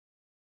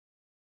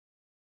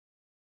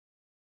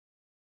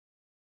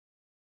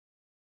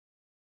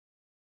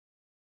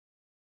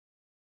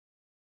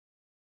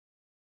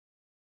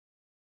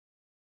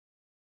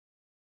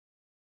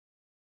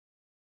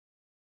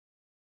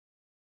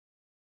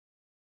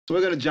So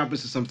we're gonna jump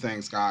into some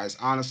things, guys.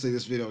 Honestly,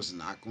 this video is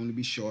not going to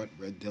be short.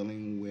 We're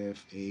dealing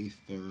with a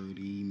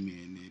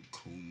 30-minute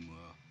Kuma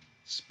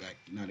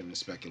not even a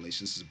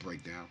speculation. This is a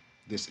breakdown.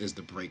 This is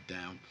the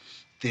breakdown.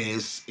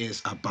 This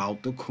is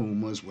about the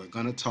Kumas. We're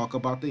gonna talk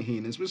about the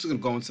Hinas. We're just gonna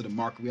go into the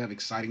market. We have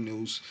exciting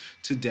news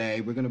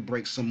today. We're gonna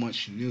break so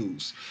much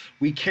news.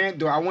 We can't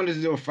do. I wanted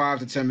to do a 5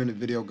 to 10 minute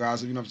video,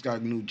 guys. You know, I've just got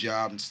a new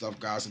job and stuff,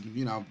 guys. And,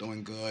 you know, I'm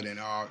doing good and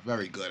are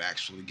very good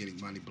actually, getting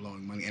money,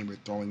 blowing money, and we're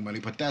throwing money.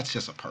 But that's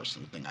just a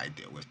personal thing I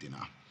deal with, you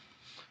know.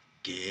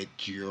 Get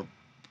your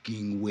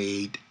fucking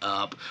weight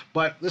up.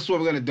 But this is what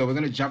we're gonna do. We're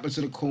gonna jump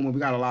into the Kuma. We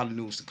got a lot of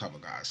news to cover,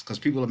 guys, because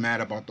people are mad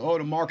about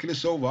the market is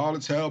so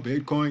volatile,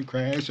 Bitcoin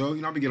crash. So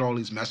you know, we get all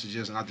these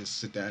messages, and I just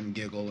sit there and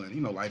giggle, and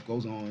you know, life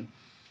goes on.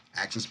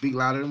 Actions speak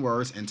louder than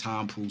words, and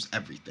time proves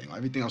everything.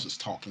 Everything else is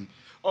talking.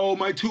 Oh,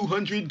 my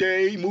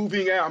 200-day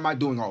moving out. I'm not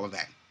doing all of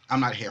that. I'm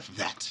not here for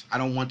that. I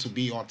don't want to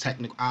be all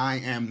technical. I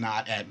am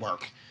not at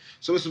work.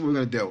 So this is what we're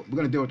gonna do. We're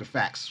gonna deal with the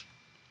facts.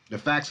 The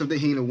facts of the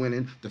Hina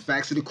winning, the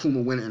facts of the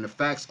Kuma winning, and the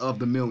facts of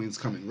the millions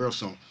coming real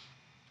soon.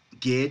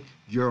 Get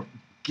your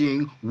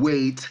fucking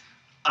weight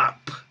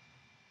up.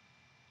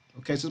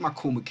 Okay, so this is my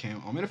Kuma cam.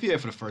 And if you're here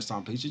for the first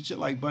time, please hit your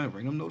like button,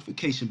 ring them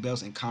notification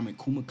bells, and comment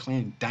Kuma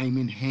Clan,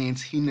 Diamond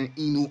Hands, Hina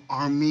Inu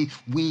Army.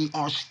 We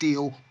are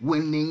still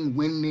winning,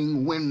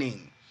 winning,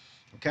 winning.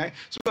 Okay,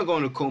 so we're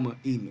going to Kuma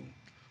Inu.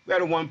 We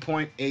had a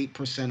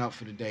 1.8% up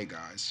for the day,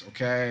 guys.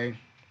 Okay,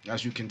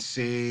 as you can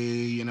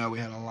see, you know, we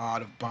had a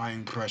lot of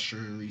buying pressure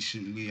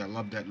recently. I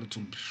love that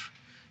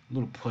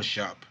little push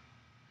up,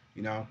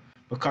 you know,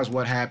 because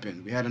what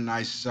happened? We had a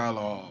nice sell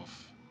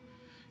off.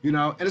 You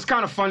know, and it's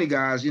kind of funny,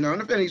 guys, you know,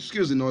 and if any,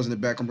 excuse the noise in the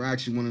background, we're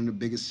actually one of the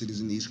biggest cities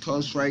in the East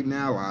Coast right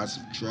now. Lots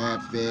of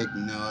traffic,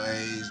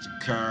 noise, the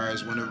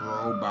cars want to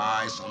roll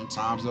by.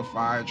 Sometimes the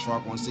fire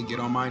truck wants to get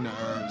on my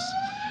nerves.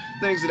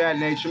 Things of that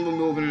nature. I'm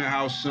moving in the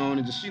house soon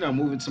and just, you know,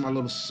 moving to my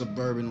little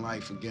suburban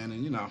life again.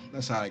 And, you know,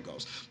 that's how it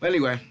goes. But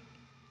anyway,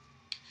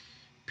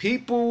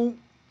 people,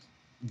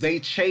 they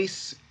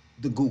chase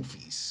the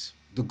goofies,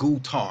 the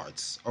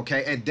gootards,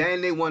 okay? And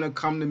then they want to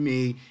come to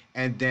me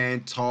and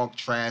then talk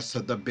trash to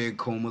the big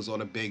Kumas or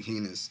the big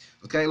Hinas.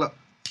 Okay, look,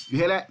 you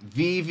hear that?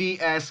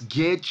 VVS,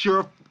 get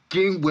your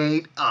fucking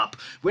weight up.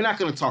 We're not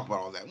going to talk about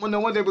all that. Well, no,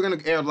 one day we're going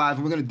to air live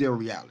and we're going to deal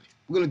with reality.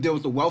 We're going to deal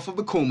with the wealth of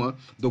the Kuma,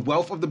 the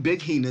wealth of the big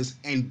Hinas,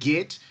 and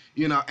get,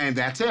 you know, and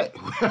that's it.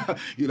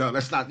 You know,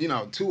 that's not, you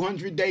know,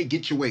 200-day,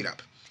 get your weight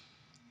up.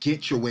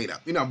 Get your weight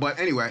up. You know, but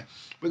anyway,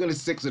 we're going to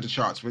stick to the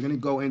charts. We're going to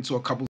go into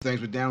a couple things.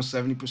 We're down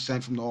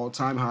 70% from the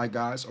all-time high,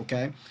 guys,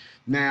 okay?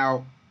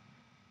 Now,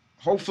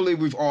 hopefully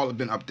we've all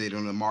been updated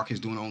on the markets,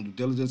 doing our own due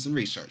diligence and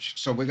research.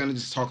 So we're going to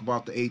just talk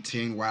about the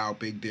 18. Wow,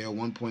 big deal,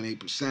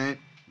 1.8%.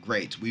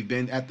 Great. We've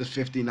been at the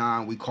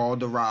 59. We called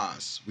the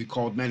rise. We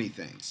called many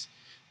things.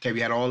 Okay, we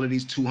had all of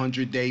these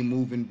 200-day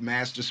moving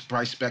master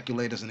price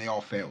speculators, and they all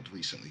failed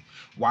recently.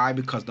 Why?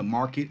 Because the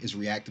market is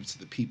reactive to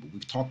the people.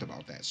 We've talked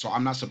about that. So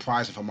I'm not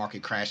surprised if a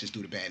market crashes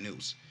due to bad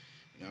news.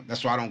 You know,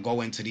 that's why I don't go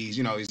into these,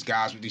 you know, these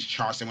guys with these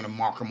charts. They want to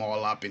mark them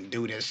all up and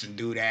do this and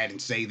do that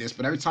and say this.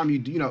 But every time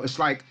you know, it's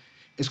like,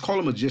 it's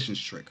called a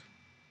magician's trick.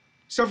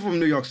 Except from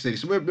New York City.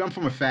 So I'm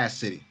from a fast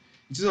city.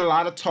 It's just a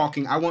lot of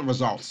talking. I want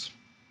results.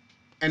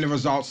 And the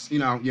results, you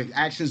know, your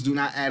actions do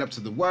not add up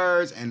to the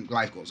words, and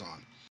life goes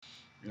on.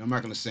 You know, I'm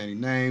not gonna say any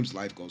names.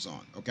 Life goes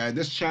on. Okay,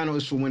 this channel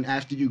is for when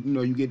after you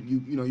know you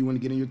want to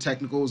get in your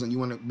technicals and you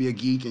want to be a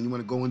geek and you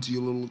want to go into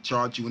your little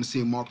chart. You want to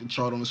see a market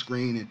chart on the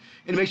screen and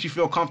it makes you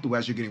feel comfortable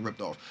as you're getting ripped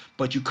off.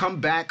 But you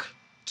come back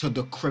to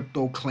the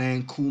crypto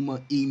clan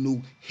Kuma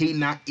Inu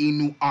Hina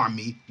Inu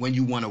army when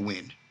you want to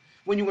win.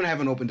 When you want to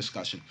have an open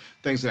discussion,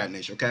 things of that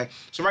nature, okay?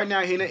 So right now,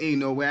 Hina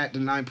Inu, we're at the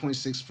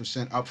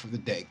 9.6% up for the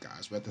day,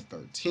 guys. We're at the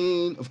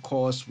 13. Of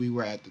course, we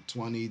were at the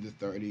 20, the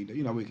 30.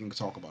 You know, we can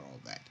talk about all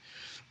that.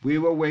 We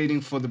were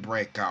waiting for the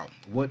breakout.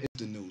 What is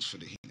the news for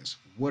the Hinas?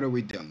 What are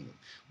we dealing with?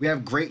 We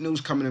have great news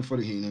coming in for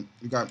the Hina.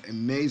 We got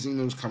amazing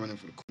news coming in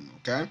for the Kuma,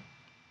 okay?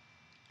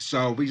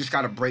 So we just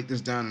got to break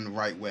this down in the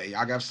right way.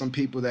 I got some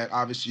people that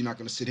obviously you're not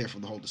going to sit here for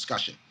the whole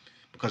discussion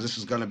because this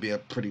is going to be a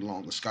pretty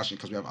long discussion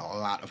because we have a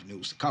lot of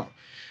news to cover.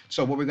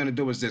 So what we're going to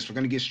do is this. We're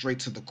going to get straight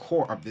to the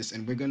core of this,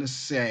 and we're going to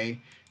say,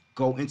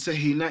 go into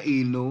Hina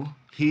Inu,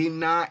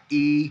 Hina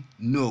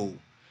Inu.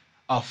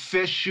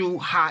 Official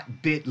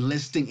hot bid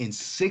listing in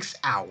 6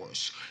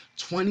 hours,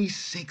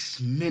 26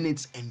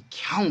 minutes and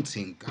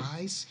counting,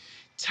 guys.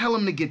 Tell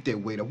them to get their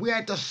weight up. We're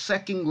at the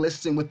second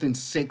listing within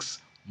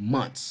 6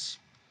 months.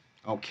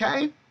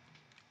 Okay?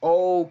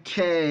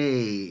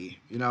 Okay.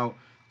 You know,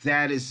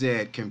 that is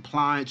it.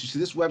 Compliance. You see,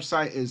 this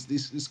website is,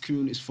 this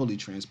community is fully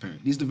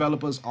transparent. These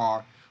developers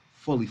are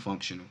fully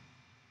functional.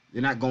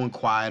 They're not going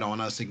quiet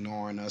on us,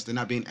 ignoring us. They're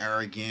not being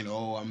arrogant.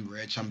 Oh, I'm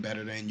rich. I'm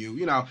better than you.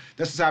 You know,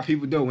 this is how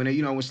people do. When they,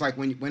 you know, it's like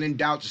when in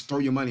doubt, just throw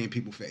your money in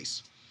people's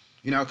face.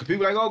 You know, because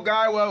people are like, oh,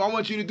 guy, well, I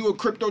want you to do a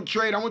crypto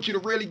trade. I want you to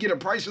really get a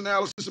price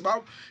analysis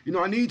about,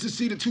 I need to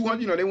see the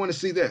 200. They want to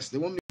see this. They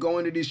want me to go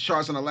into these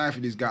charts and I laugh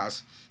at these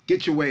guys.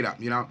 Get your weight up.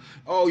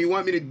 Oh, you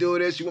want me to do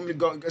this? You want me to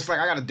go? It's like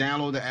I got to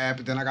download the app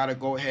and then I got to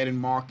go ahead and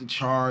mark the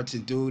charts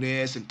and do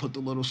this and put the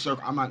little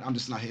circle. I'm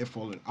just not here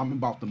for it. I'm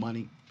about the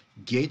money.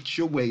 Get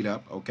your weight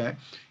up, okay?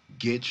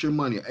 Get your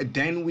money. And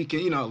then we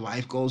can,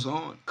 life goes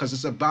on because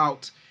it's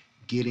about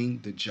getting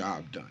the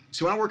job done.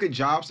 So when I work at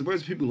jobs, the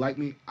ways people like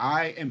me,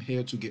 I am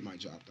here to get my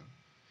job done.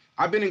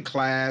 I've been in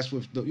class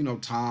with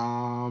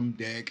Tom,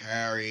 Dick,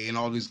 Harry, and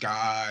all these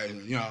guys,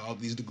 all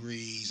these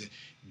degrees.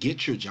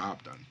 Get your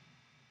job done.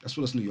 That's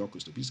what us New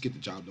Yorkers do. We just get the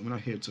job done. We're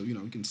not here to, you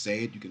can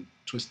say it, you can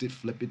twist it,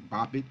 flip it,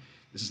 bop it.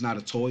 This is not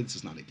a toy. This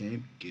is not a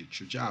game. Get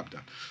your job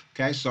done.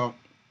 Okay, so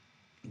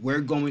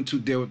we're going to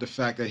deal with the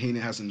fact that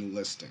Hina has a new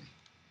listing.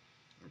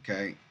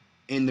 Okay,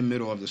 in the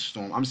middle of the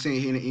storm. I'm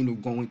saying Hina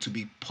Inu going to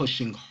be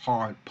pushing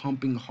hard,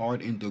 pumping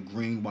hard in the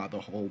green while the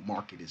whole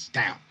market is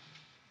down.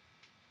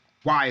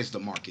 Why is the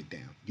market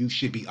down? You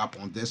should be up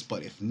on this,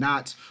 but if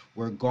not,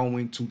 we're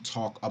going to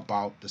talk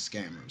about the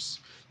scammers.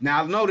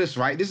 Now, notice,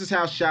 right? This is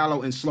how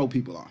shallow and slow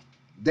people are.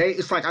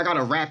 It's like I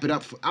gotta wrap it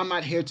up. I'm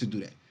not here to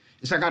do that.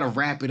 It's like I gotta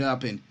wrap it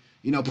up and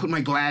put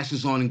my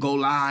glasses on and go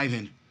live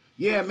and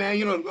yeah, man,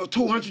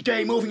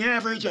 200-day moving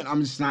average. And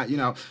I'm just not,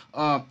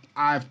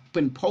 I've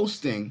been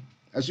posting,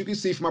 as you can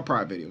see from my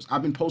prior videos,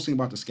 I've been posting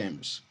about the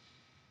scammers.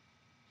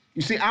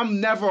 You see,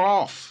 I'm never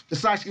off.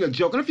 It's actually a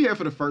joke. And if you're here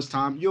for the first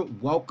time, you're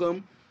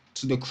welcome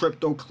to the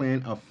Crypto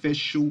Clan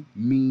official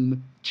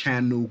meme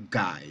channel,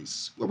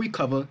 guys, where we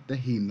cover the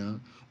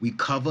Hina, we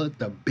cover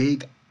the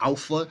big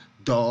alpha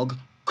dog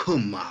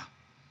Kuma,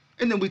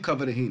 and then we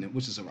cover the Hina,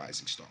 which is a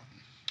rising star.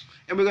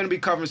 And we're going to be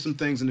covering some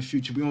things in the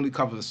future. We only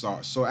cover the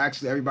stars. So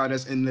actually, everybody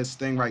that's in this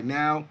thing right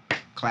now,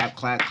 clap,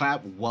 clap,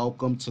 clap.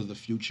 Welcome to the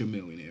future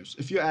millionaires.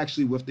 If you're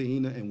actually with the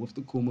Hina and with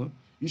the Kuma,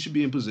 you should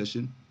be in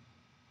position.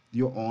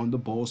 You're on the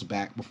bull's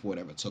back before it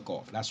ever took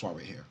off. That's why we're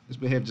here.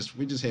 We're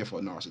just here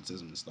for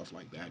narcissism and stuff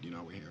like that.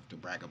 We're here to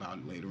brag about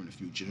it later in the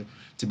future.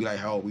 To be like,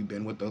 hell, we've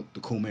been with the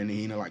Kuma and the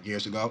Hina like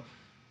years ago.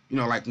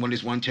 Like when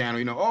this one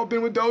channel, oh,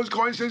 been with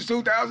Dogecoin since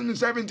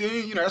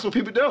 2017. That's what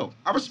people do.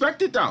 I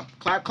respect it though.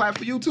 Clap, clap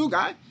for you too,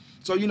 guy.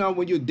 So,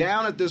 when you're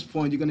down at this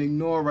point, you're going to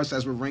ignore us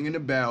as we're ringing the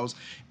bells.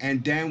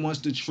 And then once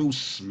the truth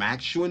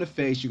smacks you in the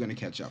face, you're going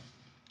to catch up.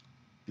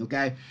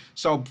 Okay?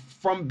 So,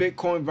 from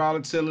Bitcoin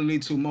volatility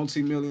to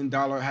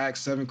multi-million-dollar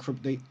hacks, 7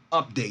 crypto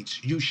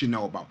updates you should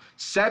know about.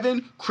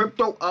 7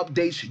 crypto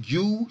updates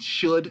you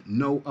should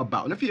know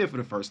about. And if you're here for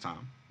the first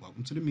time,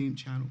 welcome to the meme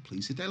channel.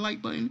 Please hit that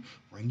like button,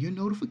 ring your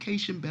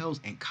notification bells,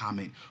 and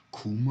comment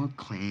Kuma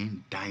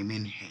Clan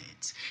Diamond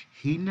Heads.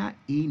 Hina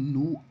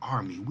Inu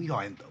Army. We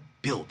are in the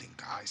building,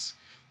 guys.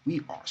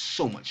 We are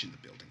so much in the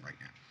building right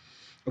now.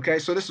 Okay,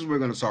 so this is what we're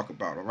going to talk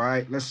about, all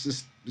right? We're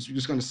just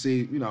going to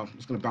see,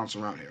 it's going to bounce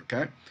around here,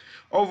 okay?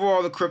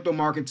 Overall, the crypto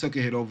market took a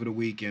hit over the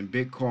weekend.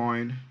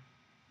 Bitcoin,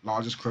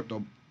 largest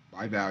crypto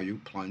by value,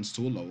 plunged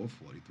to a low of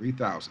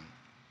 43,000.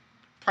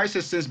 Price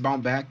has since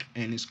bounced back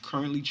and is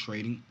currently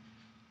trading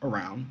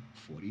around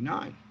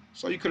 49.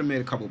 So you could have made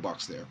a couple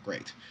bucks there.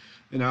 Great.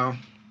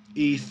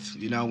 ETH,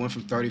 went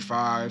from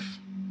 35,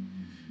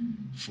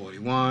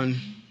 41,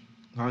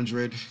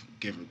 100,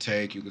 give or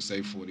take. You could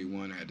say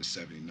 41, add to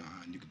 79.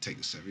 You could take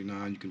the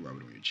 79, you can rub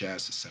it on your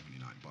chest. It's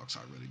 79 bucks. I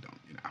really don't,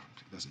 it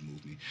doesn't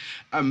move me.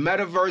 A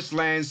metaverse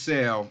land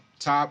sale,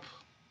 top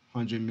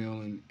 100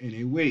 million in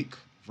a week.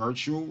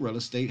 Virtual real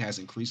estate has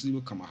increasingly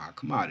become a hot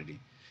commodity.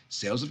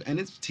 Sales of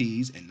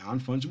NFTs and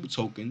non-fungible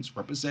tokens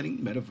representing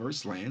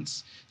metaverse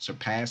lands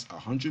surpassed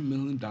 $100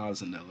 million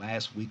in the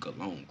last week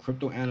alone.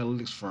 Crypto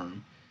analytics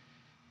firm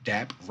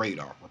DAP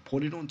Radar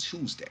reported on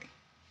Tuesday.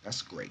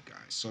 That's great, guys.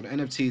 So the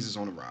NFTs is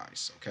on the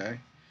rise, okay?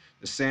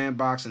 The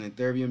sandbox and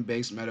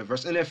Ethereum-based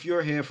metaverse. And if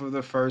you're here for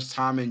the first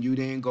time and you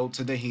didn't go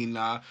to the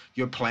Hina,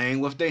 you're playing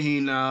with the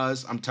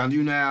Hinas. I'm telling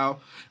you now.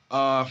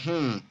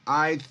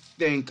 I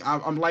think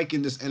I'm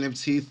liking this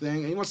NFT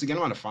thing. And once again,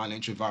 I'm not a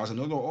financial advisor.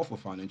 No, they're awful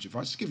financial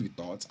advisor. Just give you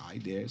thoughts,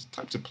 ideas,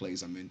 types of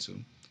plays I'm into,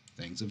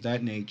 things of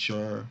that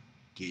nature.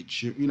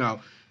 Get your,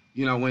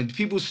 when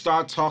people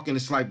start talking,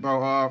 it's like,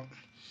 bro,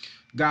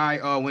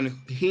 guy, when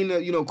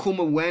Hina,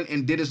 Kuma went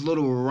and did his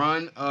little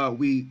run,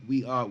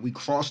 we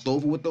crossed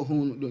over with the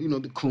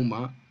the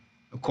Kuma.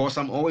 Of course,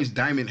 I'm always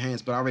diamond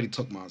hands, but I already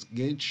took mine.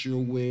 Get your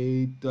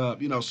weight up,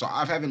 so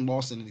I haven't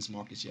lost any of these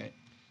markets yet.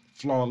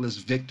 Flawless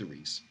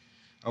victories.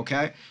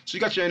 Okay, so you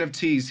got your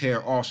NFTs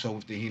here also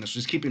with the Hina. So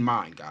just keep in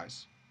mind,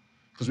 guys,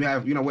 because we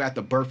have, we're at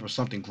the birth of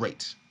something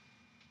great.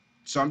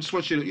 So I just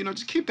want you to,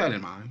 just keep that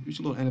in mind. Use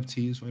your little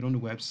NFTs right on the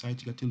website.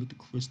 You got your little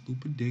crystal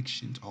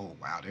predictions. Oh,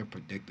 wow, they're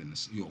predicting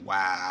this.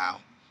 Wow.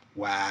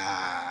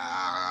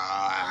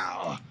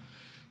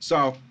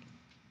 So,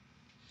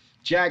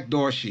 Jack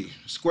Dorsey,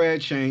 Square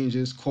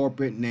changes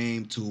corporate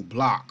name to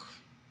Block.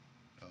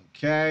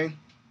 Okay.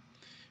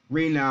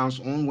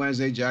 Renounced on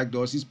Wednesday, Jack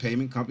Dorsey's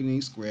payment company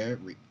Square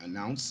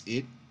announced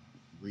it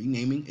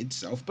renaming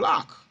itself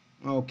Block.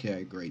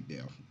 Okay, great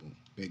deal. Boom.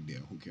 Big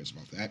deal. Who cares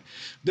about that?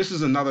 This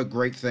is another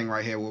great thing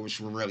right here, which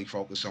we're really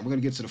focused on. We're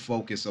gonna get to the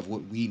focus of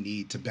what we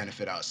need to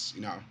benefit us.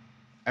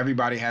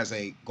 Everybody has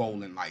a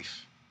goal in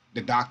life.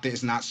 The doctor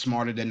is not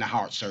smarter than the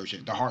heart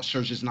surgeon. The heart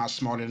surgeon is not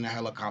smarter than the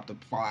helicopter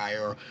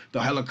flyer.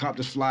 The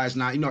helicopter flyer is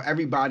not.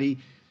 Everybody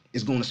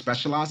is going to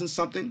specialize in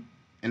something,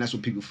 and that's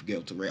what people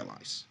forget to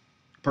realize.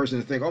 A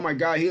person to think, oh my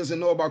God, he doesn't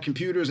know about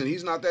computers and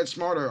he's not that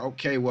smarter.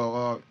 Okay,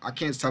 well, I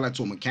can't tell that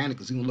to a mechanic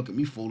because he's gonna look at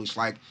me foolish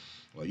like,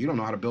 well, you don't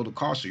know how to build a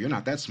car, so you're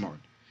not that smart.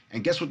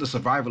 And guess what the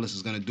survivalist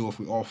is gonna do if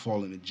we all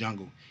fall in the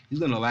jungle? He's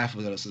gonna laugh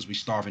at us as we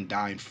starve and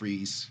die and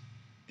freeze.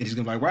 And he's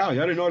gonna be like, wow,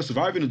 y'all didn't know how to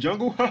survive in the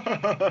jungle?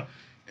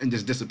 And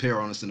just disappear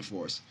on us in the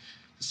forest.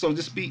 So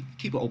just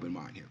keep an open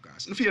mind here,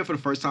 guys. And if you're here for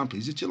the first time,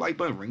 please hit your like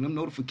button, ring them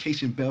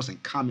notification bells,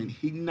 and comment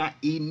Hina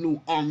Inu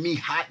Army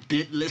hot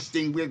bit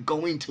listing. We're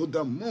going to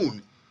the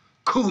moon.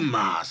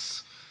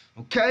 Kumas.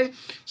 Okay?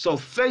 So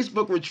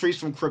Facebook retreats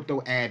from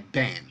crypto ad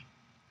ban.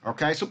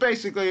 Okay? So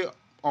basically,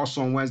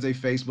 also on Wednesday,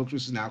 Facebook,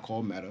 which is now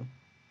called Meta,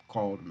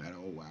 oh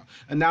wow,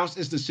 announced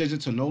its decision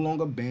to no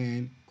longer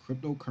ban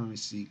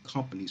cryptocurrency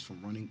companies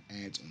from running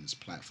ads on this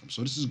platform.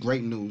 So this is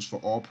great news for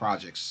all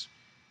projects.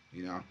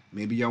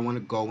 Maybe y'all want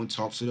to go and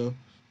talk to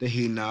the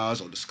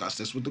Hinas or discuss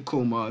this with the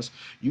Kumas.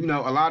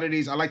 A lot of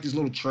these, I like these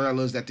little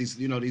trailers that these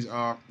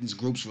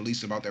groups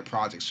release about their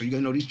projects. So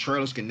these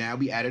trailers can now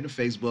be added to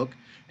Facebook,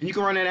 and you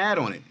can run an ad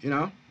on it.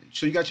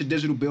 So you got your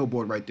digital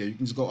billboard right there. You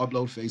can just go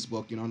upload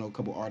Facebook. I know a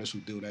couple artists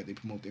who do that. They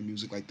promote their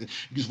music like this.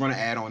 You just run an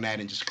ad on that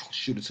and just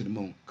shoot it to the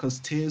moon. Cause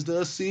 'tis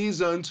the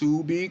season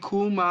to be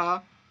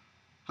Kuma.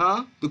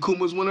 Huh? The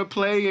Kumas wanna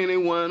play and they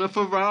want a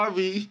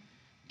Ferrari.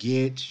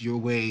 Get your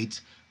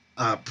weight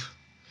up.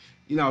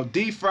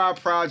 DeFi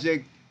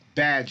project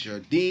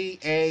Badger,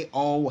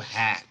 DAO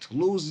hacked,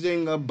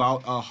 losing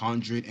about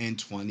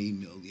 $120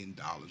 million.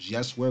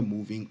 Yes, we're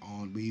moving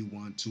on. We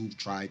want to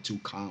try to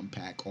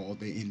compact all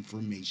the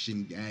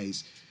information,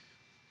 guys.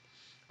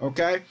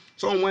 Okay,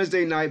 so on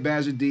Wednesday night,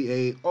 Badger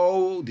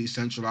DAO,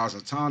 decentralized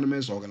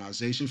autonomous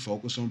organization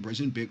focused on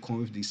bridging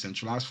Bitcoin with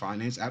decentralized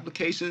finance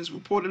applications,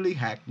 reportedly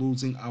hacked,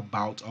 losing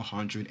about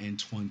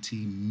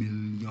 $120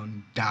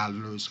 million.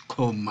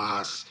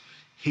 Kumas.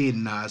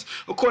 Hinas,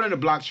 according to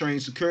blockchain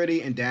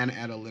security and data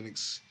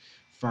analytics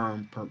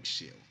firm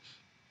Perkshield.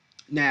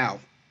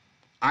 Now,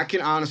 I can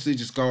honestly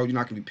just go,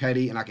 I can be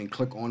petty and I can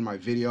click on my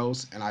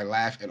videos and I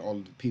laugh at all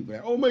of the people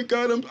that, oh my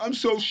God, I'm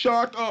so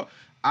shocked.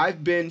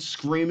 I've been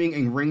screaming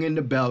and ringing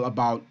the bell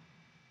about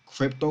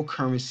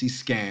cryptocurrency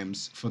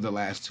scams for the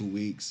last 2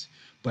 weeks.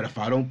 But if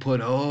I don't put,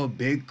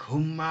 big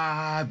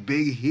Kuma,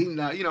 big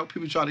Hina,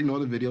 people try to ignore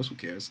the videos. Who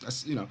cares?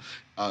 That's,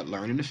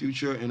 learn in the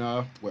future. And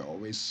we're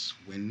always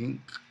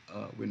winning.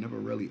 We're never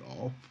really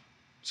off.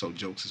 So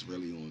jokes is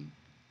really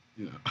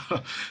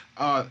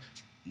on,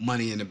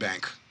 money in the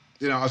bank.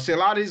 I see a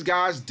lot of these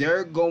guys,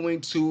 they're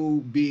going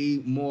to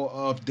be more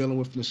of dealing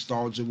with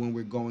nostalgia when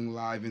we're going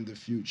live in the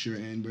future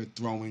and we're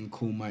throwing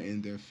Kuma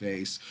in their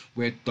face.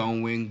 We're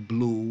throwing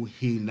blue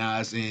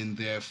Hinas in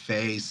their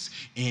face.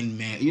 And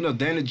man,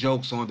 then the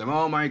joke's on them.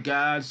 Oh my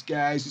God,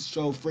 guys, he's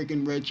so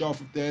freaking rich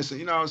off of this.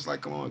 And, it's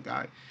like, come on,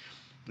 guy.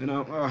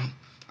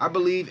 I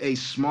believe a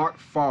smart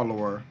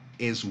follower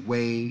is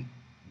way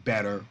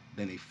better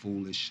than a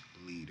foolish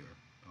leader.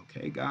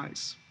 Okay,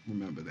 guys?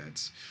 Remember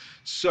that.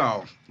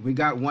 So we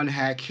got one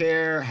hack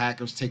here.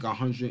 Hackers take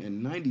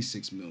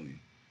 196 million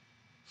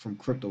from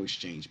crypto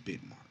exchange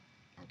Bitmark.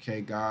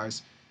 Okay,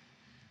 guys.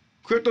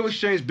 Crypto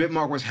exchange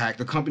Bitmark was hacked.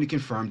 The company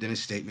confirmed in a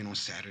statement on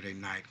Saturday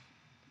night.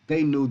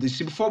 They knew this.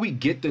 See, before we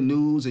get the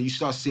news and you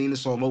start seeing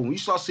this all over, when you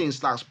start seeing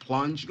stocks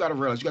plunge, you got to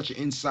realize you got your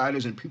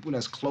insiders and people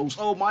that's close.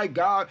 Oh my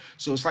God.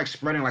 So it's like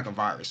spreading like a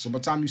virus. So by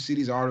the time you see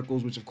these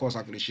articles, which of course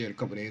I could have shared a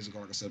couple of days ago,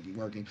 like I said, been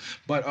working,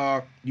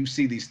 but you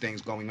see these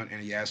things going on.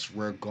 And yes,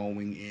 we're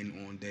going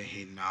in on the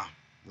Hina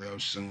real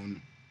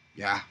soon.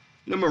 Yeah.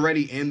 I'm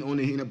already in on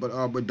the Hina, but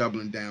we're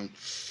doubling down.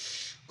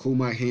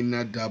 Kuma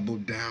Hina double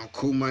down.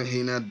 Kuma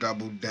Hina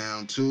double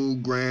down.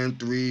 $2 grand,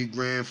 $3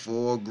 grand,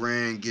 $4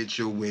 grand. Get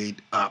your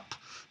weight up.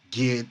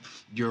 Get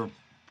your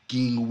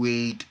fucking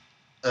weight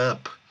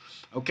up.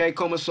 Okay,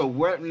 Kuma, so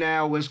what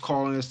now is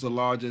calling this the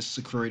largest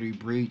security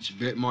breach?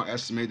 Bitmark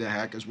estimated that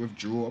hackers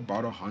withdrew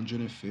about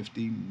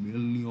 $150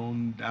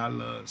 million.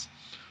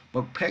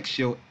 But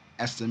Perkshield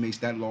estimates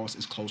that loss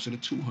is closer to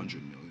 $200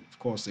 million. Of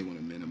course, they want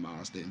to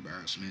minimize the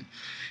embarrassment.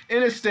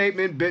 In a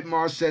statement,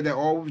 Bitmark said that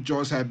all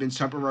withdrawals have been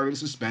temporarily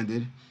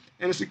suspended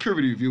and a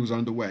security review is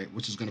underway,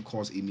 which is going to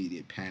cause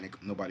immediate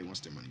panic. Nobody wants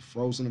their money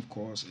frozen, of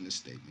course, in this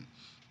statement.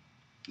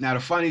 Now,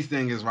 the funny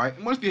thing is, right,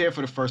 once you're here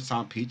for the first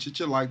time, Peach, hit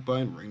your like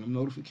button, ring them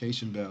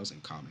notification bells,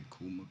 and comment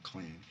Kuma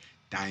Clan,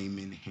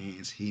 Diamond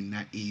Hands,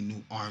 Hina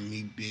Inu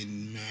Army, bit,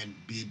 mad,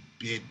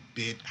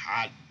 bit,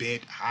 hot,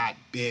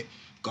 bit,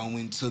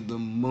 going to the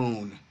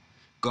moon.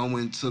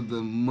 Going to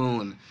the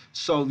moon.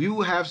 So you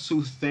have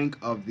to think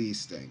of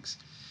these things.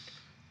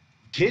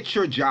 Get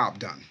your job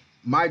done.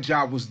 My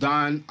job was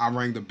done. I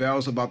rang the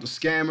bells about the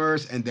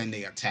scammers, and then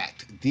they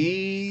attacked.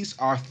 These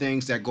are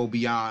things that go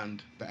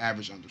beyond the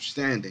average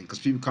understanding, because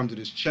people come to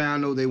this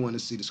channel, they want to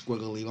see the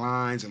squiggly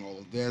lines and all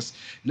of this,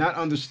 not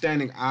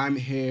understanding I'm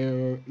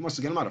here. Once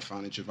again, I'm not a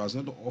financial advisor.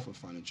 I don't offer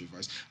financial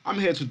advice. I'm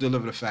here to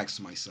deliver the facts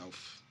to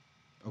myself.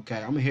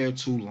 Okay, I'm here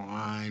to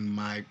line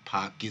my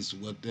pockets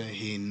with the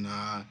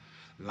Hina,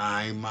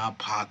 line my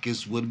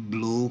pockets with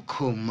blue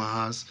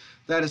Kumas.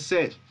 That is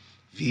it.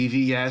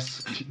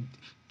 VVS,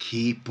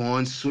 keep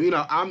on.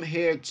 So, I'm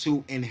here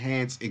to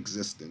enhance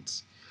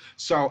existence.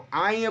 So,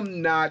 I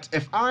am not,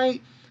 if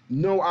I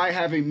know I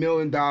have $1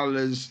 million,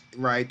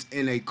 right,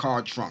 in a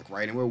car trunk,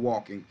 right, and we're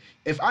walking,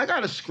 if I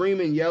got to scream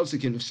and yell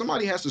if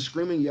somebody has to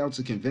scream and yell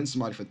to convince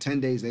somebody for 10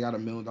 days they got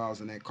 $1 million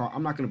in that car,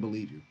 I'm not going to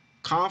believe you.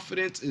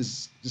 Confidence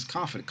is just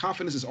confident.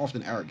 Confidence is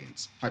often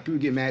arrogance. Like people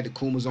get mad the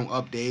Kumas don't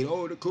update.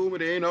 Oh, the Kuma,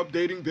 they ain't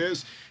updating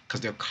this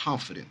because they're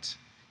confident.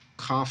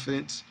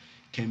 Confidence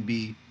can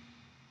be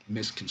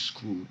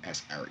misconstrued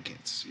as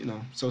arrogance.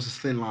 So it's a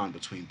thin line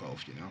between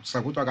both. It's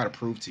like, what do I got to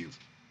prove to you?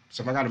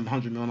 So if I got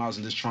 $100 million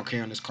in this trunk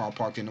here in this car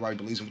parked here, nobody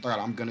believes me.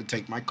 I'm gonna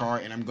take my car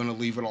and I'm gonna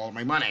leave it all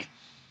my money.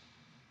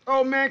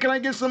 Oh man, can I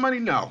get some money?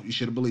 No, you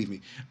should have believed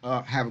me.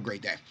 Have a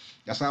great day.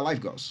 That's how life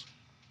goes.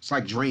 It's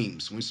like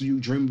dreams. When you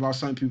dream about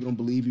something, people don't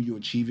believe you. You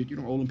achieve it. You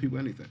don't owe them people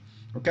anything.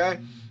 Okay,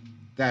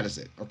 that is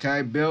it.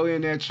 Okay,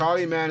 billionaire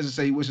Charlie Munger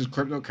say he wishes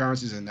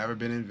cryptocurrencies had never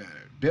been invented.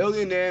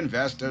 Billionaire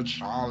investor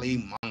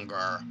Charlie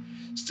Munger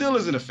still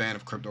isn't a fan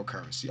of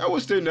cryptocurrency. I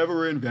wish they never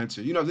were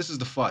invented. This is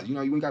the fun.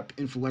 You got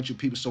influential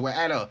people. So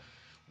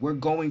we're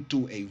going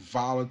through a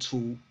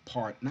volatile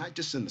part, not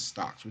just in the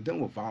stocks. We're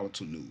dealing with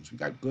volatile news. We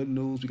got good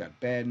news, we got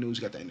bad news,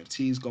 you got the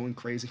NFTs going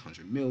crazy,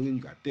 100 million,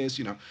 you got this.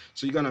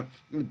 So you're gonna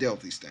deal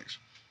with these things.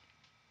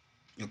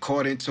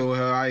 According to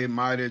her, I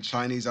admire the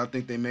Chinese. I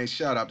think they may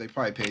shut up. They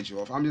probably paid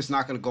you off. I'm just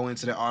not gonna go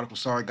into that article.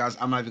 Sorry, guys.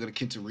 I'm not even gonna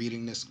continue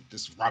reading this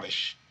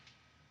rubbish.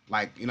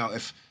 Like,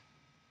 if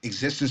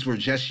existence were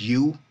just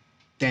you,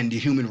 then the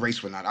human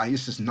race would not.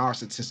 It's just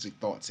narcissistic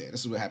thoughts here. This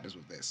is what happens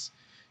with this.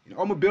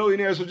 I'm a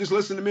billionaire, so just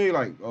listen to me.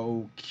 Like,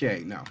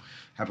 okay, no.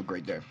 Have a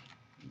great day.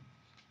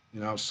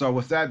 So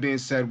with that being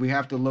said, we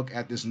have to look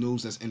at this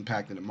news that's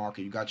impacting the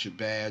market. You got your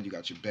bad,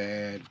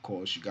 of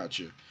course, you got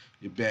your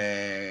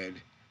bad,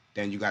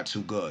 then you got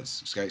two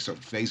goods. Okay, so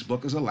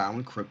Facebook is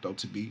allowing crypto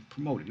to be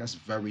promoted. That's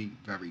very,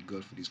 very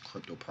good for these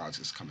crypto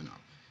projects coming out.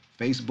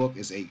 Facebook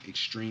is a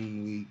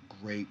extremely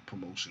great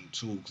promotion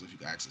tool because if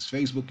you access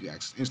Facebook, you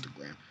access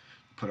Instagram.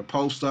 You put a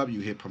post up, you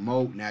hit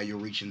promote, now you're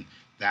reaching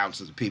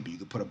thousands of people. You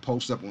can put a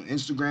post up on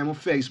Instagram or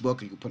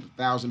Facebook, and you can put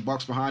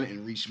 $1,000 behind it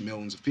and reach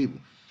millions of people.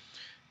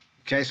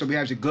 Okay, so we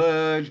have your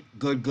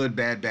good,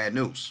 bad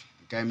news.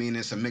 Okay, I mean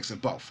it's a mix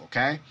of both.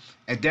 Okay,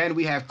 and then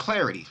we have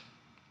clarity.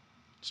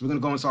 So we're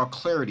gonna go into our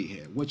clarity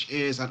here, which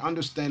is an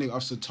understanding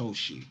of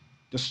Satoshi,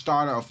 the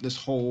starter of this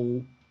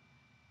whole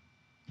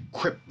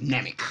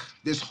cryptnemic,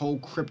 this whole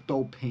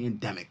crypto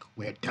pandemic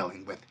we're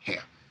dealing with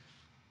here.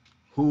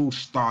 Who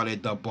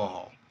started the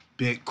ball?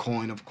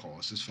 Bitcoin, of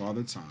course, is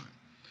Father Time.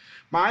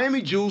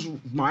 Miami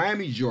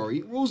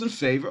jury rules in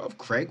favor of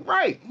Craig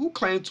Wright, who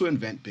claimed to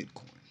invent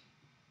Bitcoin.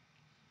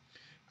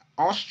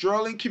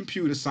 Australian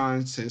computer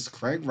scientist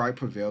Craig Wright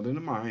prevailed in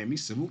a Miami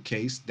civil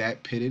case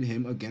that pitted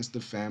him against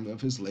the family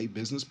of his late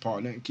business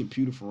partner and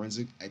computer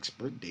forensic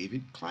expert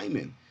David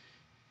Kleiman.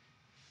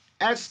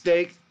 At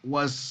stake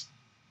was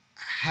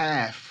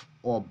half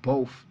or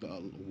both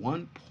the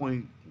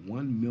 1.1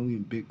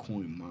 million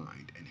Bitcoin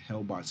mined and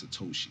held by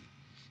Satoshi,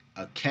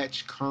 a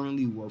catch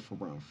currently worth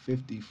around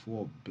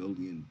 $54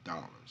 billion.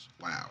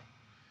 Wow.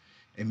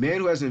 A man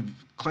who has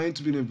claimed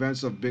to be the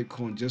inventor of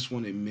Bitcoin just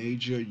won a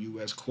major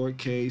U.S. court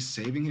case,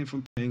 saving him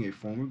from paying a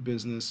former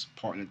business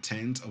partner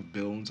tens of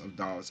billions of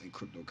dollars in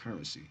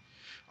cryptocurrency.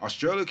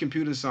 Australian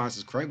computer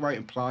scientist Craig Wright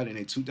implied in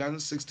a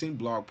 2016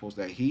 blog post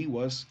that he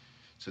was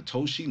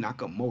Satoshi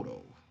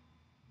Nakamoto,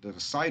 the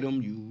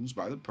pseudonym used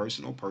by the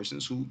person or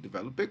persons who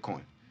developed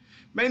Bitcoin.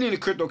 Many in the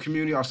crypto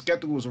community are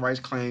skeptical of Wright's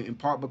claim, in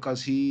part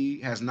because he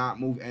has not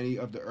moved any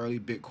of the early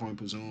Bitcoin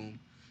presumed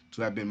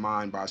to have been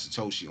mined by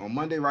Satoshi. On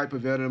Monday, Wright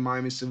prevailed in a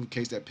Miami civil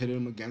case that pitted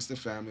him against the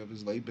family of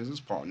his late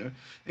business partner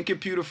and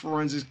computer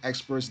forensics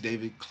experts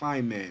David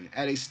Kleiman.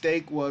 At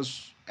stake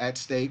was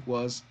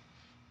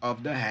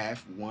of the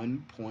half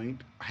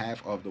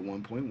of the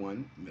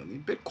 1.1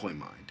 million Bitcoin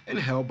mined and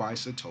held by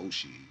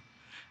Satoshi.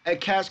 A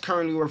cash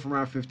currently worth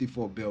around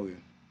 54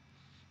 billion.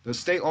 The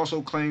state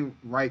also claimed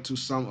right to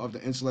some of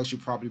the intellectual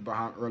property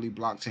behind early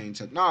blockchain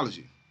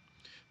technology.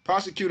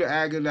 Prosecutor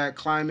argued that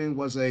Kleiman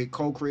was a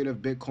co-creator of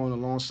Bitcoin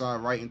alongside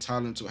Wright,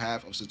 entitled to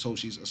half of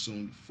Satoshi's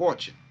assumed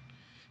fortune.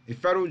 A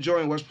federal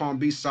jury in West Palm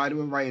Beach sided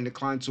with Wright and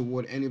declined to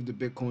award any of the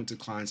Bitcoin to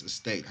Klein's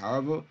estate.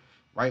 However,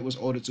 Wright was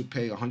ordered to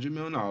pay $100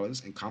 million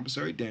in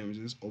compensatory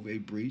damages over a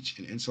breach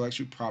in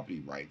intellectual property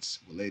rights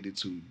related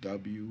to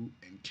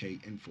W&K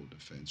Info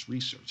Defense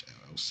Research,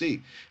 LLC,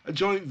 a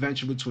joint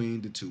venture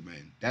between the two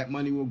men. That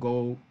money will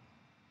go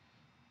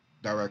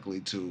directly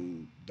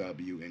to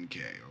W&K,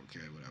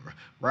 okay, whatever,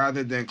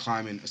 rather than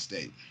Kleiman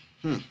estate.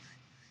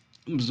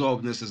 I'm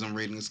absorbing this as I'm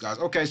reading this, guys.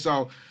 Okay,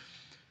 so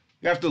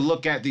you have to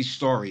look at these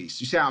stories.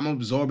 You see how I'm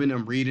absorbing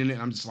them, reading it.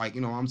 I'm just like,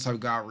 I'm the type of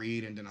guy I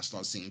read, and then I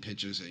start seeing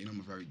pictures. And, I'm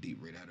a very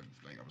deep reader.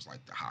 I was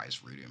like the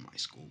highest reader in my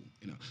school.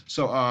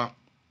 So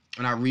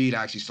when I read,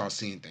 I actually start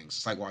seeing things.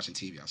 It's like watching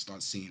TV. I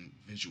start seeing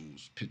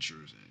visuals,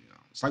 pictures, and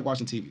it's like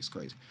watching TV. It's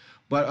crazy,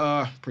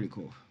 but pretty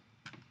cool.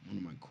 One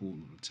of my cool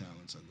little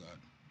talents I got.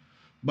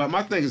 But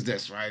my thing is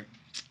this, right?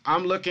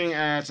 I'm looking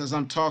at, as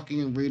I'm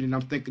talking and reading,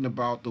 I'm thinking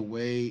about the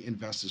way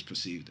investors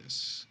perceive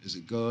this. Is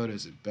it good?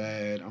 Is it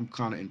bad? I'm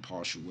kind of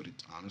impartial with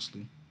it,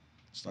 honestly.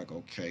 It's like,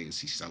 okay, is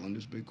he selling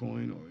this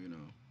Bitcoin or?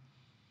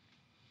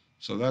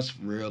 So that's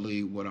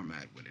really what I'm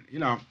at with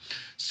it.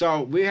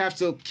 So we have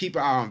to keep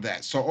an eye on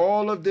that. So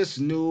all of this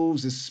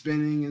news is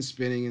spinning and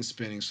spinning and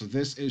spinning. So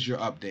this is your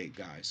update,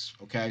 guys.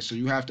 Okay, so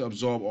you have to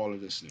absorb all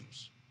of this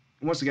news.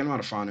 And once again, I'm not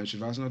a financial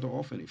advisor. I don't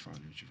offer any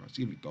financial advice.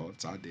 Give me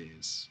thoughts,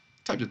 ideas,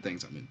 types of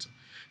things I'm into.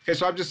 Okay,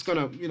 so I'm just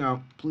gonna,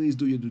 please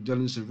do your due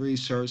diligence and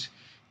research.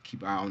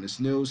 Keep an eye on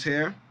this news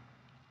here.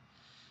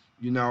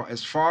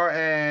 As far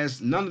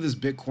as none of this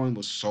Bitcoin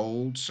was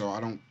sold, so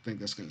I don't think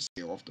that's going to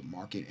scare off the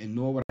market. And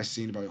nor would I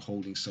see anybody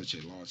holding such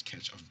a large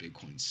catch of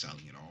Bitcoin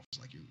selling it off. It's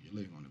like you're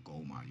living on a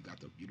gold mine.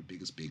 You're the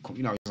biggest Bitcoin.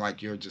 It's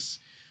like you're just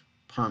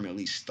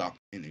permanently stuck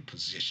in a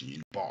position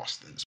in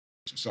Boston.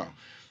 So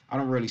I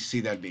don't really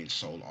see that being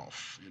sold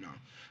off.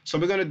 So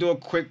we're gonna do a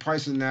quick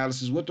price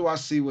analysis. What do I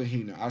see with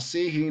Hina? I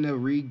see Hina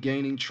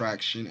regaining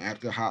traction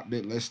after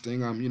Hotbit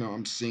listing.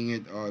 I'm seeing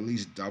it at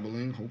least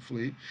doubling,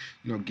 hopefully,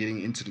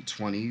 getting into the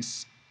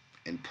 20s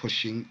and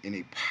pushing in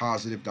a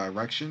positive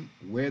direction.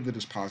 Where did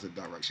this positive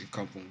direction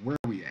come from? Where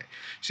are we at?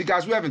 See,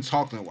 guys, we haven't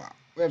talked in a while.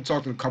 We haven't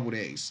talked in a couple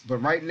days. But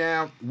right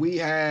now,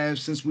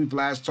 since we've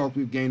last talked,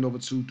 we've gained over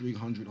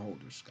 300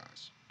 holders,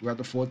 guys. We're at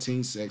the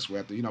 14.6. We're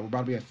about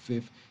to be at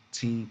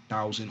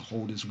 15,000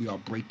 holders. We are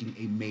breaking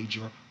a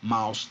major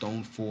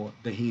milestone for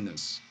the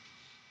Hinas.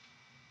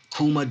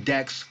 Kuma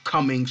decks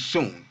coming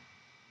soon.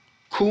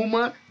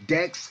 Kuma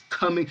decks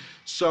coming.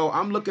 So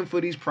I'm looking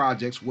for these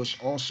projects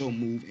which also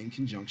move in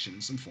conjunction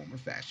in some form or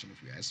fashion,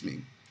 if you ask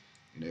me.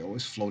 And they're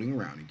always floating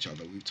around each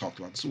other. We've talked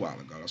about this a while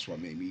ago. That's what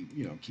made me,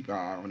 keep an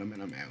eye on them.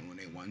 And when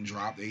they one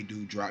drop, they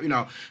do drop.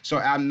 So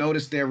I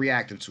noticed they're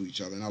reactive to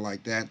each other, and I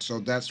like that. So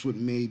that's what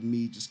made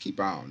me just keep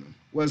an eye on them.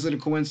 Was it a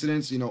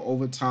coincidence?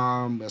 Over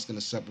time, that's going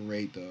to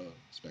separate the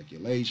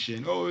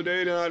speculation. Oh,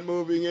 they're not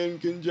moving in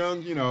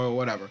conjunction.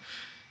 Whatever.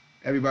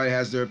 Everybody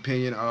has their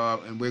opinion,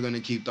 and we're going to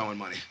keep throwing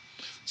money.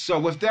 So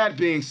with that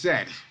being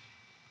said,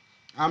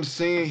 I'm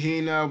seeing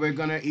Hina. We're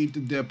gonna eat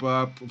the dip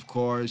up, of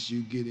course.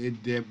 You get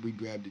it dip, we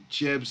grab the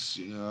chips,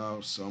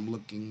 So I'm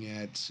looking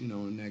at, the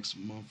next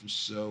month or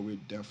so, we're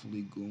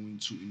definitely going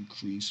to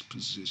increase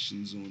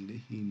positions on the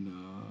Hina.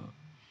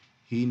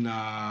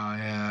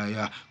 Hina,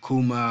 yeah.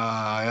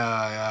 Kuma,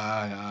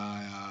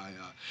 yeah.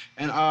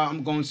 And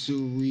I'm going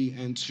to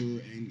re-enter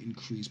and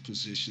increase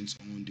positions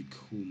on the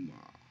Kuma.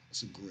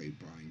 That's a great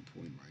buying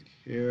point right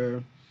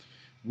here.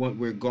 What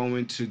we're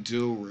going to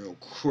do real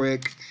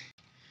quick.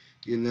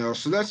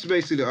 So that's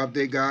basically the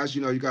update, guys.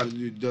 You got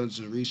to do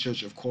some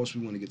research. Of course,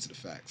 we want to get to the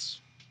facts.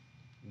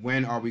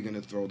 When are we going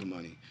to throw the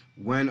money?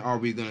 When are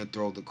we going to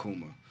throw the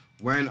Kuma?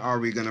 When are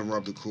we going to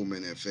rub the Kuma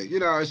in their face?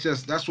 It's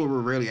just, that's where we're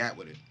really at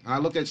with it. I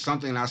look at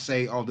something and I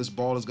say, oh, this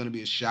ball is going to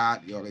be a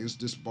shot.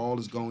 This ball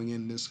is going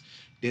in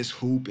this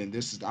hoop, and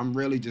I'm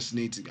really just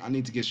I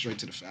need to get straight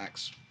to the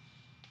facts.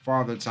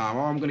 Father time.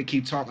 Oh, I'm going to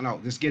keep talking. No,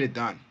 just get it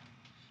done.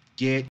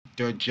 Get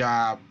the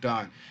job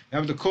done.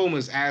 Now, the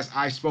Kumas, as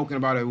I spoken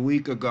about a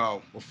week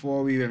ago,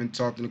 before we even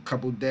talked in a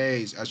couple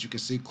days, as you can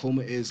see,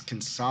 Kuma is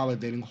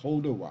consolidating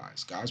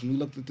holder-wise. Guys, when we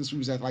looked at this, we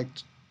was at like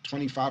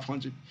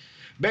 2,500.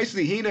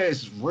 Basically, Hina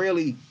is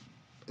really,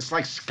 it's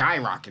like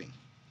skyrocketing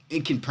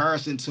in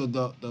comparison to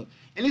the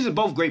and these are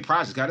both great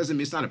projects. God doesn't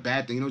mean it's not a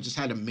bad thing. It just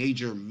had a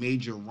major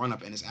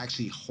run-up, and it's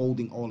actually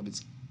holding all of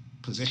its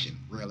position,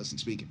 realistically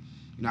speaking.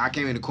 I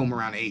came into Kuma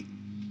around 8.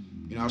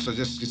 So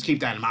just keep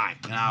that in mind.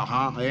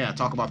 Yeah,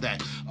 talk about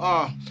that.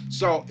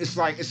 So it's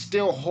like it's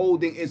still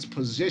holding its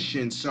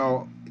position.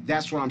 So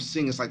that's what I'm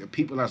seeing. It's like the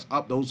people that's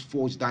up those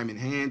forged diamond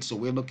hands. So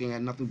we're looking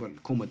at nothing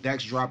but Kuma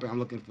decks dropping. I'm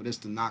looking for this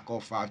to knock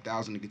off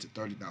 5,000 to get to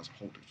 30,000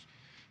 holders.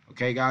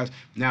 Okay, guys.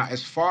 Now,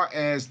 as far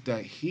as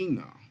the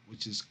Hina,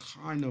 which is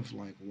kind of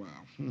like wow,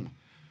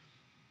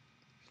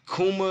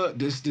 Kuma,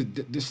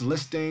 this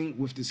listing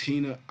with this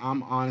Hina,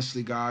 I'm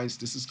honestly, guys,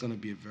 this is going to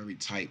be a very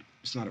tight.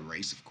 It's not a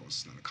race, of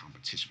course. It's not a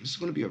competition. But this is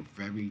going to be a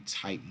very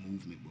tight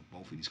movement with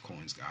both of these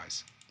coins,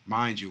 guys.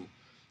 Mind you,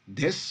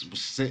 this was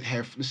sat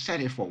here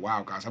for a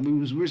while, guys. I mean,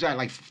 we was at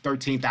like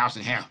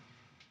 13,000 here.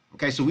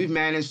 Okay, so we've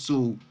managed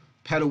to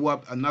pedal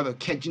up another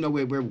catch.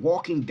 We're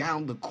walking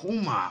down the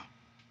Kuma.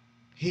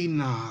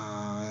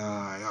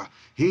 Hina,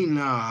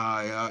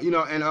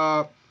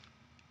 and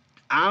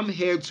I'm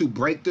here to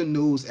break the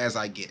news as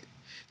I get it.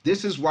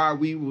 This is why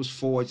we was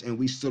forged and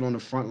we stood on the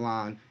front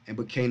line and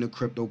became the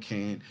crypto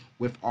can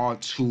with our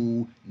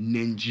 2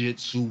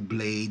 ninjutsu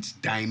blades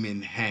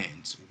diamond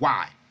hands.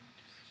 Why?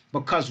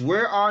 Because we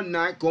are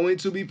not going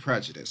to be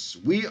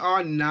prejudiced. We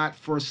are not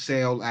for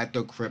sale at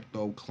the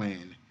crypto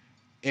clan.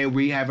 and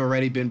we have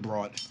already been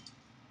brought.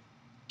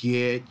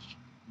 Get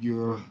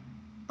your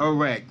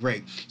Alright,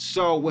 great.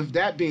 So with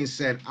that being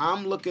said,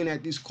 I'm looking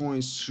at these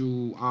coins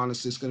to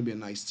honestly, it's gonna be a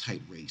nice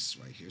tight race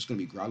right here. It's gonna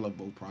be great. I love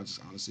both projects,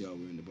 honestly, I'll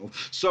win the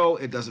both. So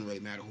it doesn't really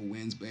matter who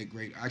wins, but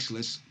great. Actually,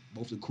 let's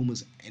both the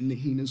Kumas and the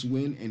Hinas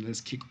win, and let's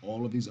kick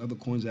all of these other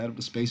coins out of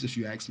the space, if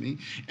you ask me.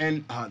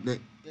 And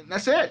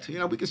that's it. You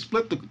know, we can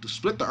split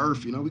the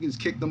Earth. You know, we can just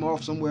kick them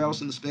off somewhere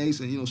else in the space,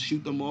 and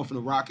shoot them off in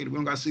a rocket. We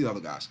don't gotta see the other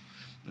guys.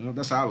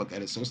 That's how I look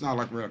at it. So it's not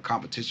like we're in a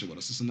competition with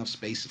us. It's enough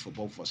space for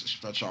both of us to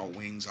stretch our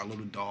wings, our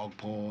little dog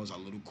paws, our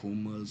little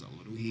Kumas, our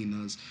little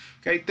Hinas,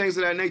 okay, things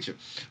of that nature.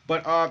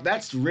 But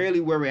that's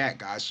really where we're at,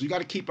 guys. So you got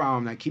to keep an eye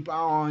on that. Keep an eye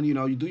on,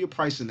 you do your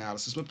price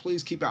analysis, but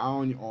please keep an eye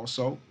on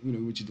also,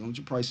 what you're doing with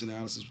your price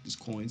analysis with these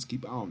coins.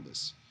 Keep an eye on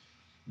this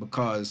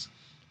because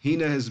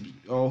Hina's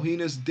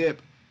dip.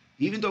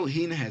 Even though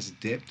Hina has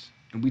dipped,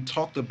 and we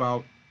talked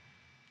about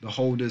the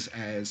holders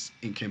as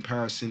in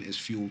comparison is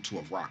fuel to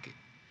a rocket.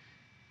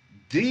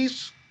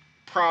 These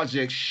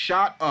projects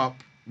shot up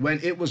when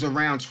it was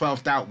around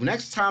 12,000.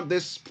 Next time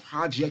this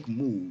project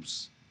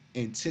moves,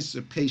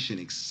 anticipation,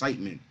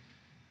 excitement,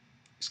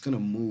 it's going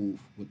to move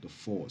with the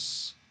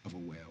force of a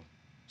whale.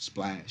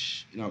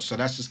 Splash. So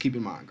that's just keep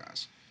in mind,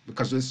 guys.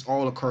 Because this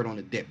all occurred on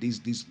the dip.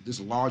 This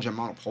large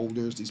amount of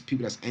holders, these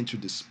people that's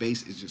entered this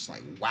space is just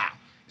like, wow,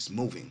 it's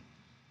moving.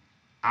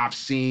 I've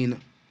seen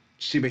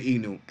Shiba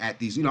Inu at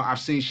these. I've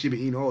seen Shiba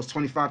Inu. Oh, it's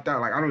 25,000.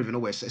 Like I don't even know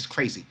where it's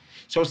crazy.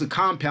 So it's a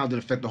compounding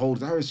effect. The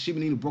holders. I heard Shiba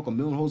Inu broke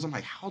 1,000,000 holders. I'm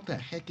like, how the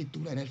heck it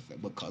do that?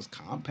 Because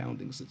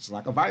compounding, it's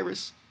like a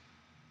virus.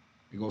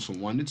 It goes from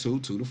 1 to 2,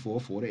 2 to 4,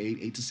 4 to 8,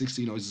 8 to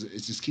 16.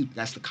 It's just keep.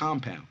 That's the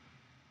compound.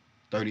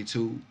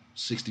 32,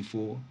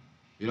 64.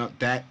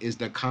 That is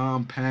the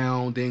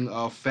compounding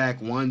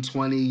effect.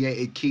 120, yeah,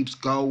 it keeps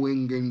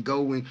going and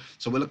going.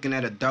 So we're looking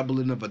at a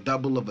doubling of a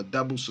double of a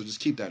double. So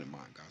just keep that in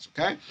mind, guys,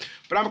 okay?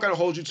 But I'm not going to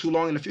hold you too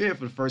long. And if you're here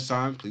for the first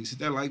time, please hit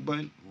that like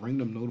button, ring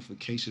them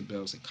notification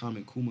bells, and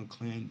comment Kuma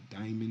Clan,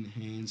 Diamond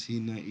Hands,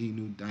 Hina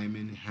Inu,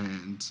 Diamond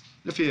Hands.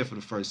 And if you're here for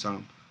the first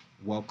time,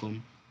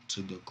 welcome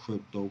to the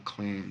Crypto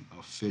Clan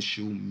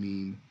official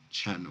meme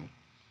channel,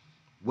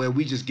 where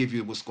we just give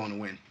you what's going to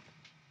win.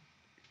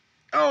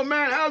 Oh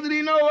man, how did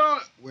he know?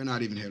 We're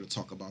not even here to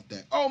talk about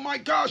that. Oh my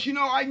gosh,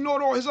 I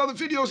ignored all his other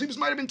videos. He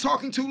might have been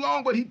talking too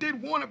long, but he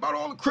did warn about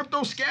all the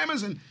crypto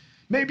scammers, and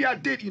maybe I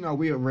did. I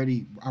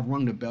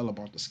rung the bell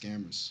about the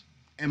scammers.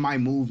 Am I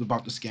moved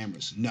about the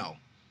scammers? No.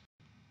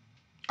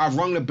 I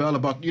rung the bell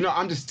about,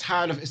 I'm just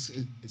tired of it's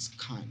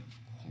kind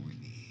of corny.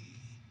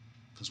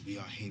 Because we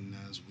are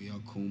Hinas, we are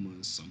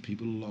Kumas. Some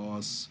people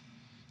lost.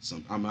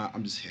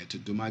 I'm just here to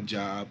do my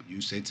job.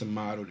 You say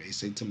tomato, they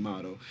say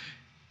tomato.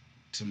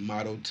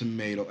 Tomato.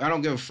 I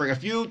don't give a frick.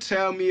 If you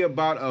tell me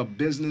about a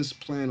business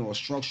plan or a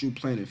structural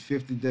plan in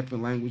 50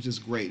 different languages,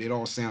 great. It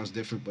all sounds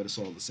different, but it's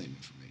all the same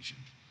information.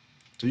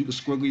 So you can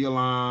squiggle your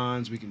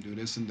lines. We can do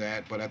this and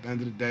that. But at the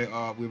end of the day,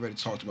 we already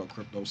talked about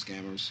crypto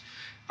scammers.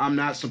 I'm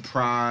not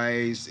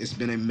surprised. It's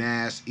been in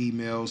mass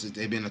emails.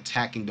 They've been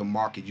attacking the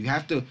market. You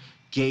have to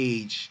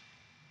gauge.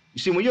 You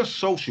see, when you're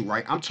social,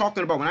 right? I'm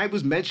talking about when I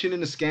was mentioning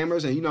the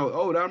scammers and,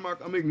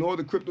 I'm ignore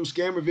the crypto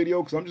scammer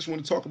video because I'm just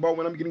want to talk about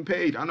when I'm getting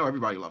paid. I know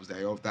everybody loves that,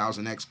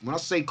 1,000x. When I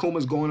say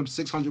Kuma's going up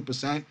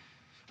 600%,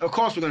 of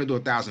course we're going to do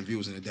 1,000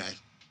 views in a day.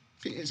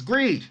 It's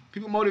greed.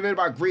 People motivated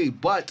by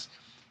greed, but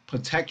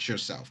protect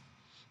yourself.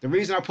 The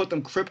reason I put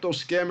them crypto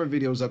scammer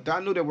videos up, I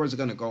knew their words are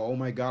going to go, oh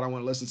my God, I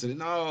want to listen to it.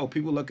 No,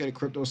 people look at a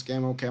crypto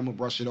scammer, okay, I'm going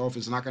to brush it off.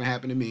 It's not going to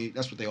happen to me.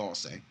 That's what they all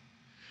say.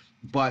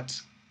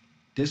 But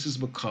this is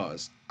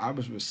because I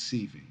was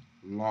receiving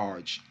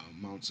large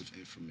amounts of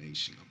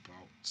information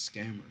about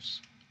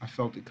scammers. I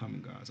felt it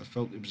coming, guys. I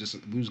felt it was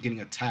we was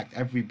getting attacked.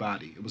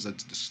 Everybody. It was the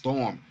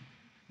storm.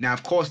 Now,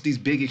 of course, these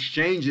big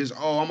exchanges,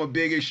 I'm a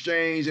big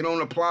exchange. It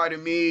don't apply to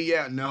me.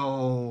 Yeah,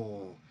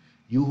 no.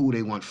 You who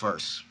they want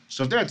first.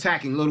 So if they're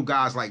attacking little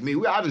guys like me,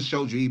 I just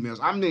showed you emails.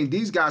 I mean,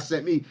 these guys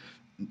sent me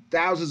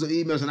thousands of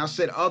emails, and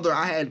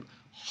I had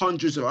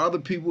hundreds of other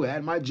people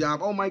at my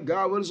job. Oh my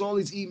God, what is all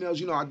these emails?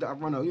 I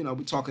run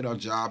we talk at our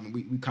job and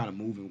we kind of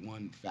move in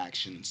one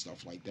faction and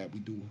stuff like that.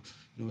 We do,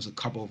 there's a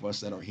couple of us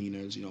that are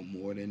Hinas,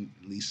 more than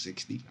at least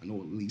 60. I know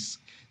at least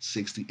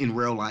 60 in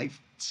real life,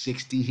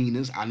 60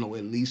 Hinas. I know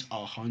at least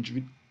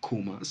 100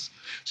 Kumas.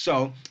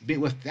 So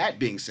with that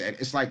being said,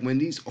 it's like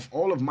when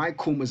all of my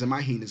Kumas and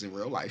my Hinas in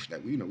real life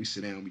that we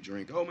sit down, we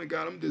drink. Oh my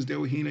God, I'm this deal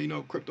with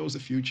Hina. Crypto's the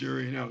future.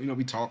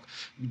 We talk,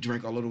 we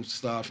drink a little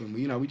stuff, and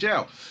we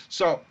gel.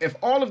 So if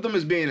all of them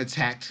is being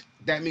attacked,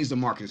 that means the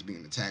market is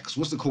being attacked.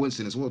 So what's the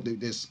coincidence? Well,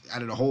 this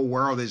out of the whole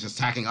world is just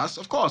attacking us.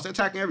 Of course, they're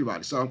attacking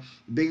everybody. So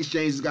big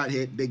exchanges got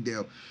hit, big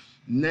deal.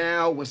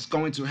 Now what's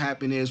going to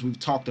happen is we've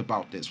talked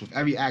about this. With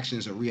every action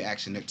is a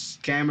reaction. That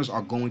scammers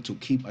are going to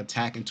keep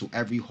attacking until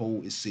every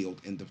hole is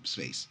sealed in the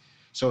space.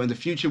 So in the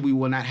future, we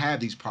will not have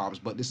these problems.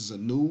 But this is a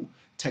new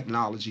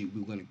technology.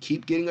 We're going to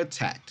keep getting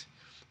attacked.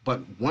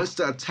 But once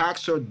the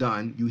attacks are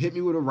done, you hit me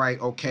with a right,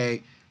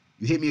 okay,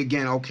 You hit me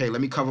again, okay, let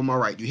me cover my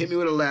right. You hit me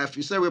with a left,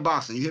 you say we're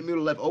boxing, you hit me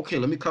with a left, okay,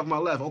 let me cover my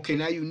left. Okay,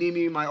 now you need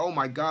me in my, oh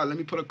my God, let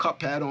me put a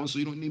cup pad on so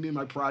you don't need me in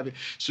my private.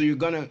 So you're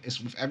gonna,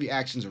 it's with every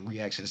action is a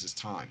reaction, it's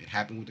time. It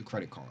happened with the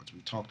credit cards. We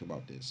talked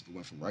about this. It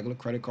went from regular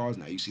credit cards,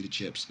 now you see the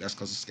chips. That's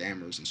because of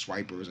scammers and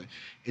swipers. And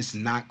it's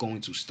not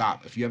going to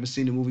stop. If you ever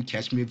seen the movie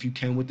Catch Me If You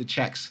Can with the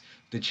checks,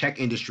 the check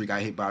industry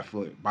got hit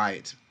by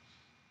it.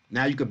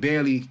 Now you could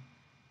barely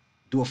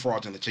do a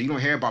fraudulent check. You don't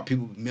hear about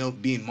people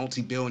being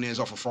multi-billionaires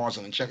off a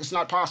fraudulent check. It's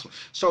not possible.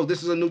 So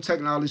this is a new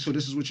technology. So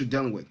this is what you're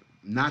dealing with.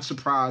 Not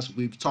surprised.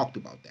 We've talked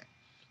about that.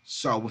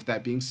 So with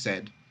that being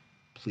said,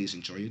 please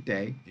enjoy your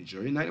day, enjoy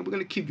your night, and we're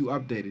gonna keep you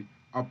updated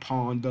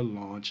upon the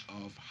launch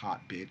of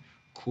Hotbit,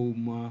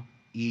 Kuma,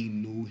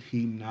 Inu,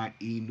 Hina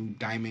Inu,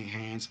 Diamond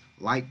Hands.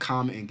 Like,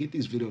 comment, and get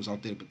these videos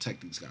out there to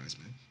protect these guys,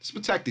 man. Let's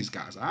protect these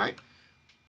guys, all right?